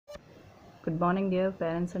Good morning, dear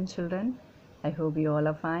parents and children. I hope you all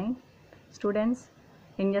are fine. Students,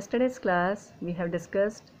 in yesterday's class, we have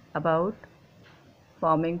discussed about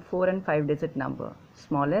forming 4 and 5 digit number,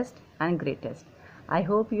 smallest and greatest. I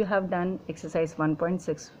hope you have done exercise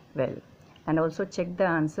 1.6 well and also checked the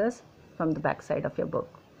answers from the back side of your book.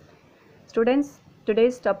 Students,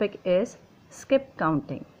 today's topic is skip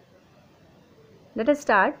counting. Let us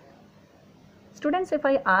start. Students, if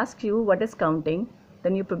I ask you what is counting,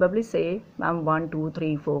 then you probably say, ma'am, 1, 2,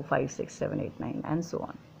 3, 4, 5, 6, 7, 8, 9 and so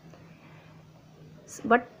on.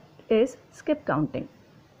 What is skip counting?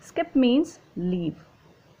 Skip means leave,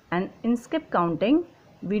 and in skip counting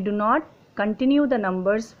we do not continue the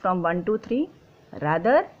numbers from 1 to 3,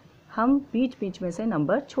 rather हम बीच में से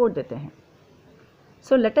number छोड़ देते हैं.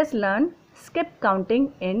 So let us learn skip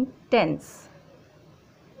counting in tens.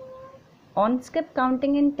 On skip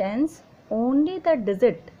counting in tens, only the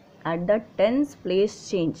digit at the tens place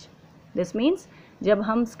change. This means जब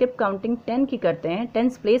हम skip counting 10 की करते हैं,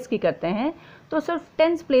 tens place की करते हैं, तो सिर्फ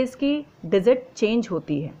tens place की digit change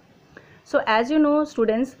होती है. So as you know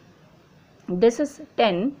students, this is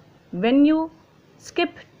 10. When you skip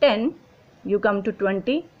 10, you come to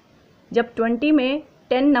 20. जब 20 में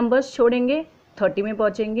 10 numbers छोड़ेंगे, 30 में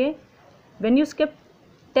पहुँचेंगे. When you skip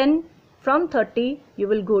 10 from 30, you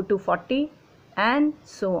will go to 40 and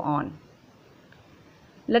so on.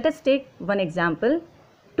 Let us take one example,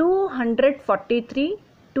 243,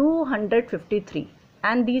 253,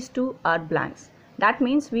 and these two are blanks. That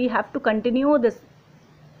means we have to continue this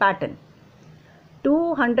pattern,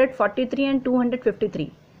 243 and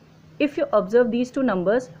 253. If you observe these two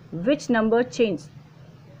numbers, which number changed?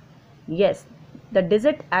 Yes, the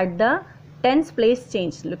digit at the tens place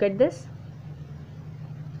changed. Look at this.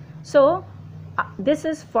 So this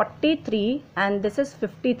is 43 and this is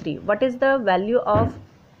 53. What is the value of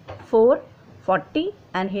 4? 40,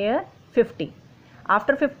 and here 50.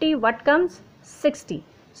 After 50, what comes? 60.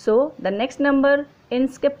 So the next number in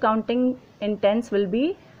skip counting in tens will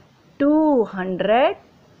be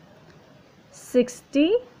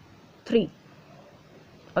 263.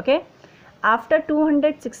 Okay. After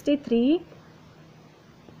 263,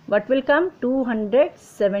 what will come?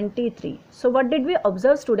 273. So what did we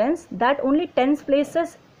observe students? That only tens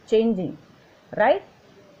places changing, right?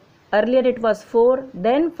 Earlier it was 4,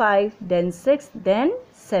 then 5, then 6, then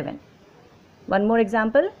 7. One more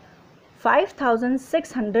example,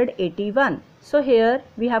 5681. So here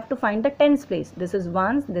we have to find the tens place. This is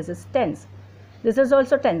ones, this is tens. This is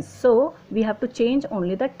also tens. So we have to change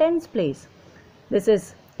only the tens place. This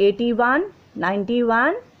is 81,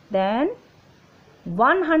 91, then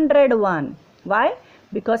 101. Why?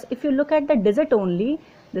 Because if you look at the digit only,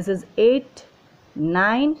 this is 8,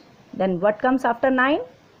 9, then what comes after 9?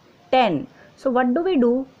 10. So what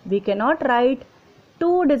do? We cannot write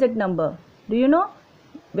two-digit number. Do you know?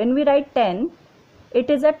 When we write 10, it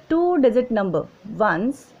is a two-digit number.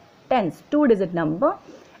 Ones, tens, two-digit number.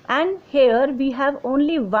 And here we have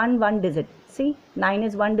only one digit. See, 9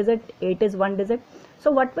 is one digit, 8 is one digit. So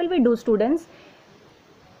what will we do, students?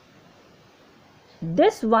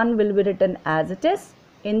 This one will be written as it is.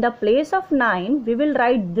 In the place of 9, we will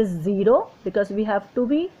write this 0 because we have to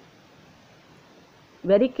be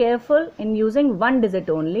very careful in using one digit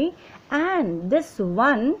only, and this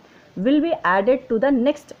 1 will be added to the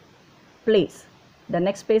next place. The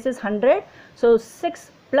next place is 100, so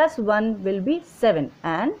 6 plus 1 will be 7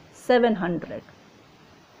 and 700,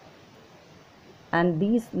 and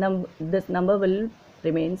this number will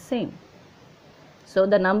remain same. So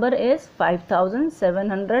the number is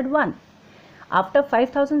 5701. After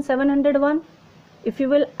 5701, if you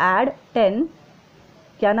will add 10,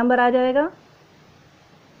 क्या number आ जाएगा?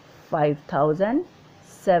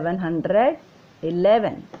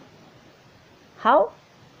 5711. How?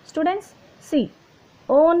 Students, see,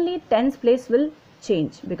 only tens place will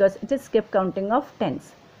change because it is skip counting of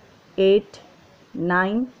tens. 8,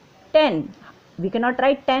 9, 10. We cannot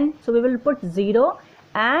write 10, so we will put 0,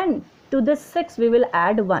 and to this 6 we will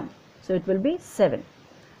add 1. So it will be 7.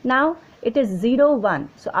 Now it is 0, 1.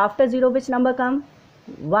 So after 0, which number come?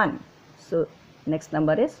 1. So next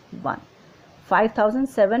number is 1.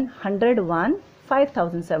 5701,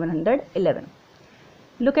 5711.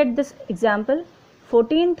 Look at this example,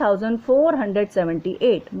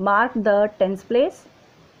 14,478. Mark the tens place.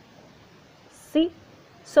 See,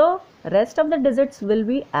 so rest of the digits will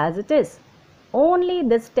be as it is. Only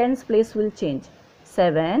this tens place will change.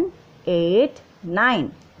 7, 8,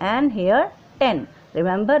 9, and here 10.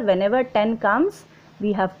 Remember, whenever 10 comes,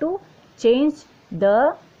 we have to change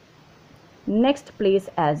the next place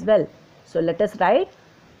as well. So let us write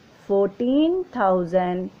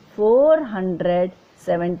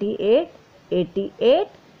 14,478 88,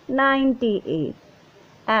 98.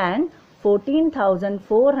 And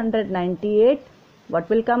 14,498, what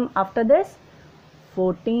will come after this?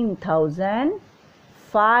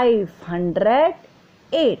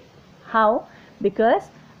 14,508. How? Because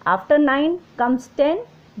after 9 comes 10,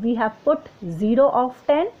 we have put 0 of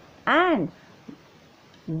 10 and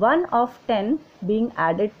 1 of 10 being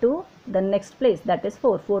added to the next place, that is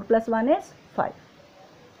 4. 4 plus 1 is 5.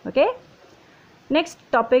 Okay. Next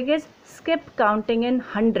topic is skip counting in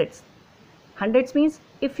hundreds. Hundreds means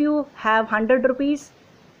if you have 100 rupees,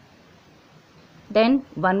 then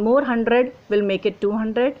one more 100 will make it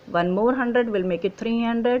 200, one more 100 will make it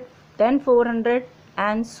 300, then 400,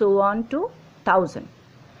 and so on to 1000.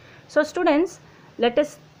 So students, let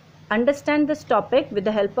us understand this topic with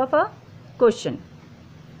the help of a question.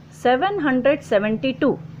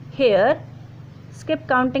 772. Here skip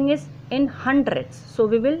counting is in hundreds, so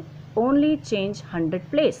we will only change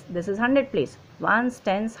 100 place. This is 100 place. Ones,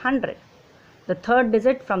 tens, 100. The third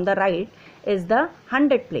digit from the right is the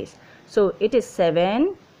 100 place. So it is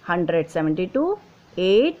 772,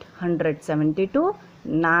 872,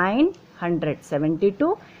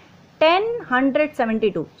 972,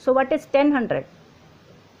 1072. So what is 1000?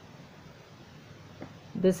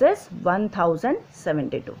 This is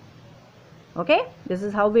 1072. Okay, this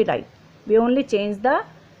is how we write. We only change the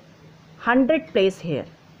 100 place here.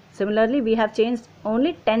 Similarly, we have changed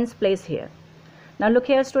only tens place here. Now look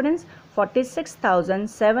here students,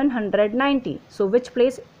 46,790. So which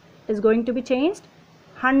place is going to be changed?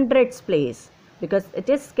 Hundreds place, because it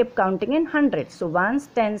is skip counting in hundreds. So ones,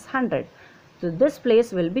 tens, 100. So this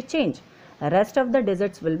place will be changed. The rest of the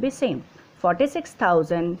digits will be same.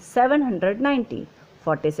 46,790,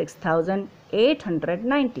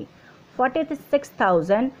 46,890,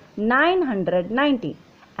 46,990.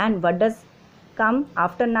 And what does come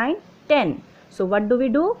after 9? 10. So what do we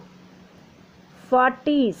do?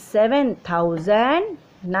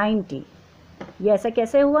 47,090. Yes,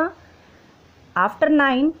 कैसे हुआ? After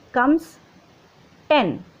 9 comes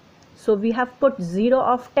 10. So we have put 0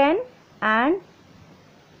 of 10 and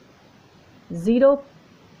 0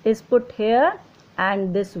 is put here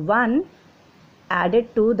and this 1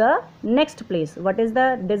 added to the next place. What is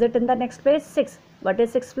the digit in the next place? 6. What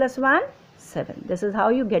is 6 plus 1? 7. This is how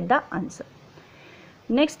you get the answer.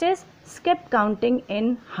 Next is skip counting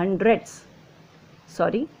in hundreds.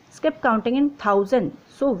 Skip counting in 1000.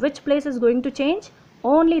 So which place is going to change?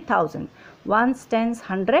 Only 1000. Ones, tens,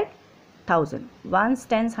 100, 1000. Ones,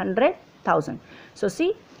 tens, 100, 1000. So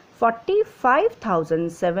see,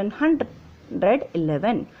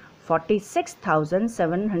 45,711,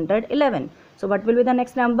 46,711. So what will be the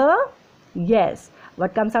next number? Yes.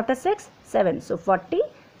 What comes after 6? 7. So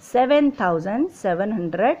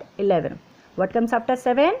 47,711. What comes after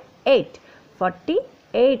 7? 8.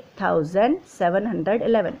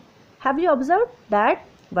 48,711. Have you observed that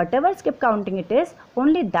whatever skip counting it is,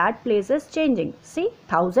 only that place is changing? See,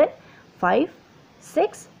 1000, 5,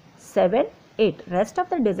 6, 7, 8. Rest of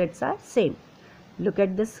the digits are same. Look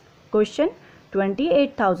at this question.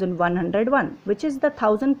 28,101. Which is the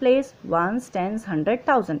 1000 place? Ones, tens, 100,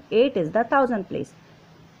 1000. 8 is the 1000 place.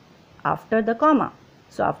 After the comma.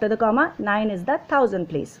 So after the comma, 9 is the 1000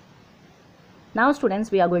 place. Now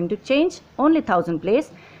students, we are going to change only 1000 place.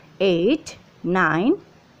 8, 9,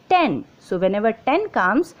 10. So whenever 10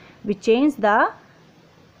 comes, we change the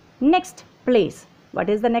next place. What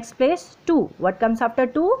is the next place? 2. What comes after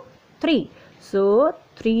 2? 3. So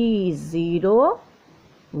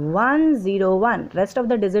 30101. Rest of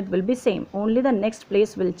the digit will be same. Only the next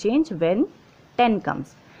place will change when 10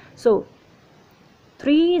 comes. So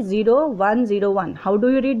 30101. How do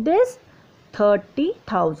you read this?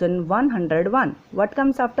 30,101. What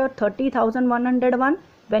comes after 30,101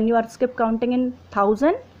 when you are skip counting in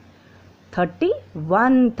 1000?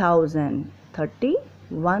 31,000.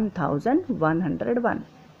 31,101.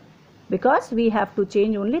 Because we have to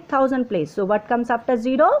change only 1000 place. So what comes after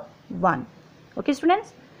 0? 1. Okay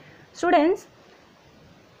students? Students,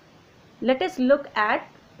 let us look at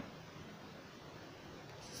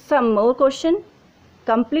some more question.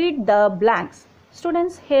 Complete the blanks.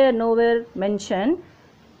 Students, here nowhere mention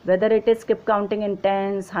whether it is skip counting in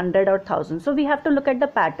tens, 100 or 1000. So we have to look at the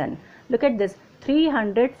pattern. Look at this.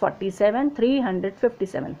 347,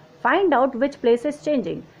 357. Find out which place is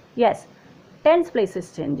changing. Yes, tens place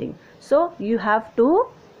is changing. So you have to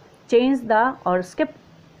change the or skip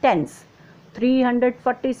tens.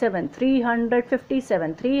 347,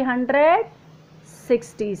 357,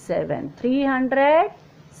 367,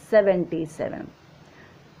 377.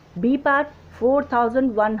 B part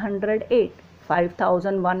 4108,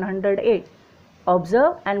 5108.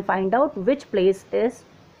 Observe and find out which place is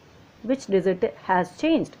which digit has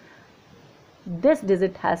changed? This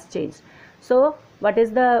digit has changed. So what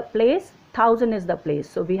is the place? 1000 is the place.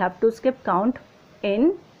 So we have to skip count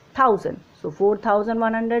in 1000. So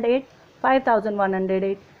 4108,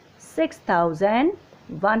 5108,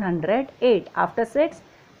 6108. After 6,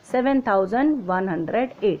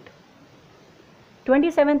 7108.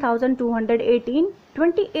 27,218,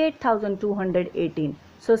 28,218.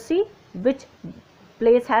 So see which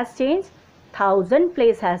place has changed? 1000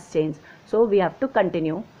 place has changed. So we have to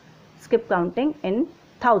continue skip counting in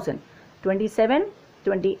 1000. 27,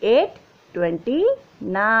 28,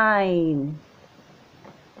 29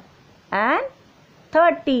 and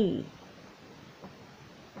 30.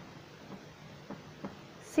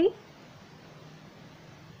 See,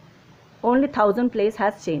 only 1000 place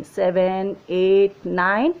has changed. 7, 8,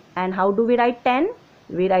 9, and how do we write 10?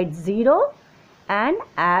 We write 0 and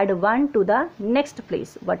add 1 to the next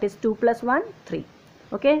place. What is 2 plus 1? 3.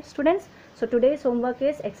 Okay, students. So today's homework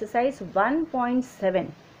is exercise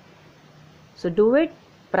 1.7. So do it,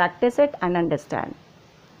 practice it and understand.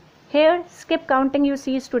 Here skip counting you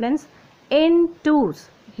see, students, in twos.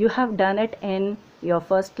 You have done it in your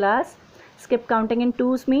first class. Skip counting in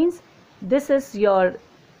twos means this is your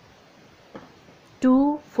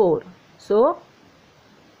 2, 4. So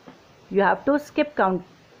you have to skip count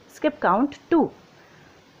 2.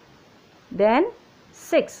 Then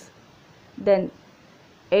 6. Then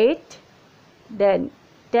 8. Then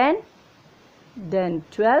 10. Then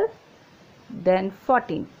 12. Then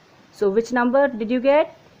 14. So which number did you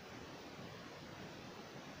get?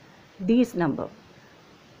 These number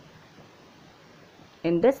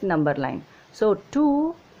in this number line. So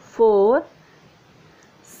 2, 4,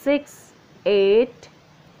 6, 8,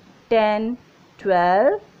 10,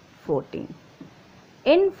 12, 14.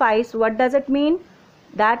 In fives, what does it mean?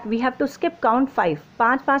 That we have to skip count 5.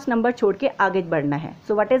 5 number छोड़ के आगे बढ़ना है.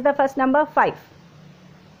 So what is the first number? 5.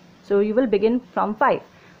 So you will begin from 5.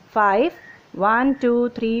 5, 1, 2,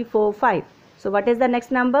 3, 4, 5. So what is the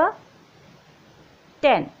next number?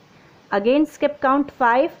 10. Again skip count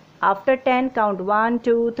 5. After 10 count 1,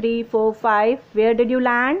 2, 3, 4, 5. Where did you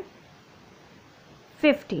land?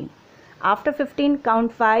 15. After 15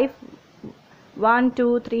 count 5. 1,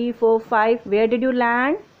 2, 3, 4, 5. Where did you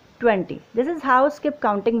land? 20. This is how skip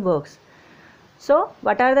counting works. So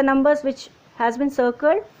what are the numbers which has been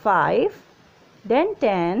circled? 5, then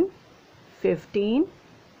 10, 15,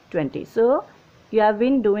 20. So you have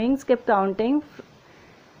been doing skip counting